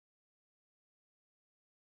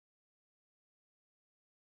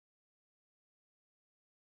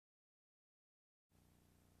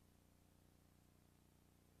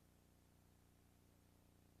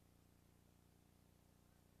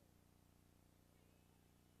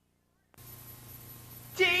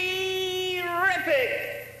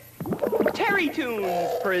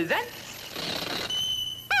Terrytoons presents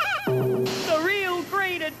The Real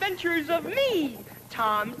Great Adventures of Me,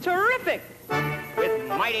 Tom Terrific, with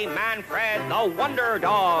Mighty Manfred the Wonder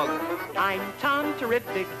Dog. I'm Tom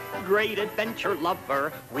Terrific, great adventure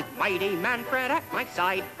lover, with Mighty Manfred at my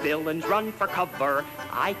side, villains run for cover.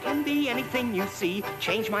 I can be anything you see,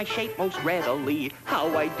 change my shape most readily.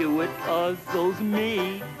 How I do it puzzles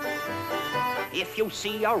me. If you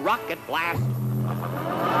see a rocket blast,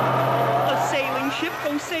 a sailing ship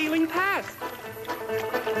goes sailing past,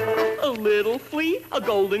 a little fleet, a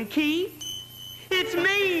golden key, it's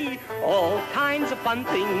me! All kinds of fun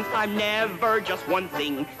things, I'm never just one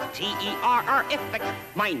thing. T-E-R-R-ific,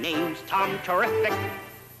 my name's Tom Terrific.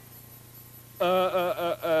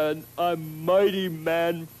 And I'm Mighty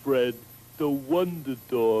Manfred, the Wonder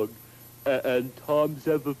Dog, and Tom's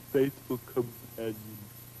ever-faithful companion.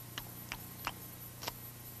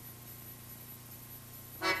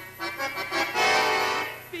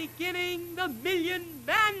 Beginning the Million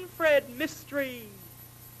Manfred mystery.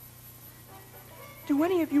 Do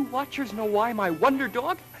any of you watchers know why my Wonder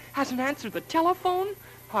Dog hasn't answered the telephone?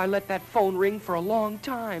 I let that phone ring for a long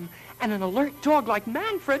time, and an alert dog like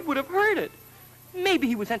Manfred would have heard it. Maybe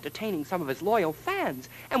he was entertaining some of his loyal fans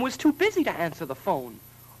and was too busy to answer the phone.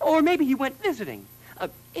 Or maybe he went visiting.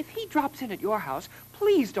 If he drops in at your house,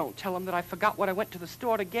 please don't tell him that I forgot what I went to the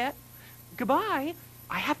store to get. Goodbye.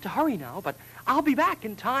 I have to hurry now, but I'll be back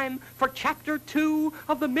in time for Chapter 2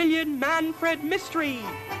 of the Million Manfred Mystery.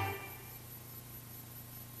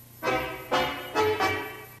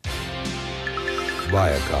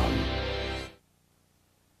 Viacom.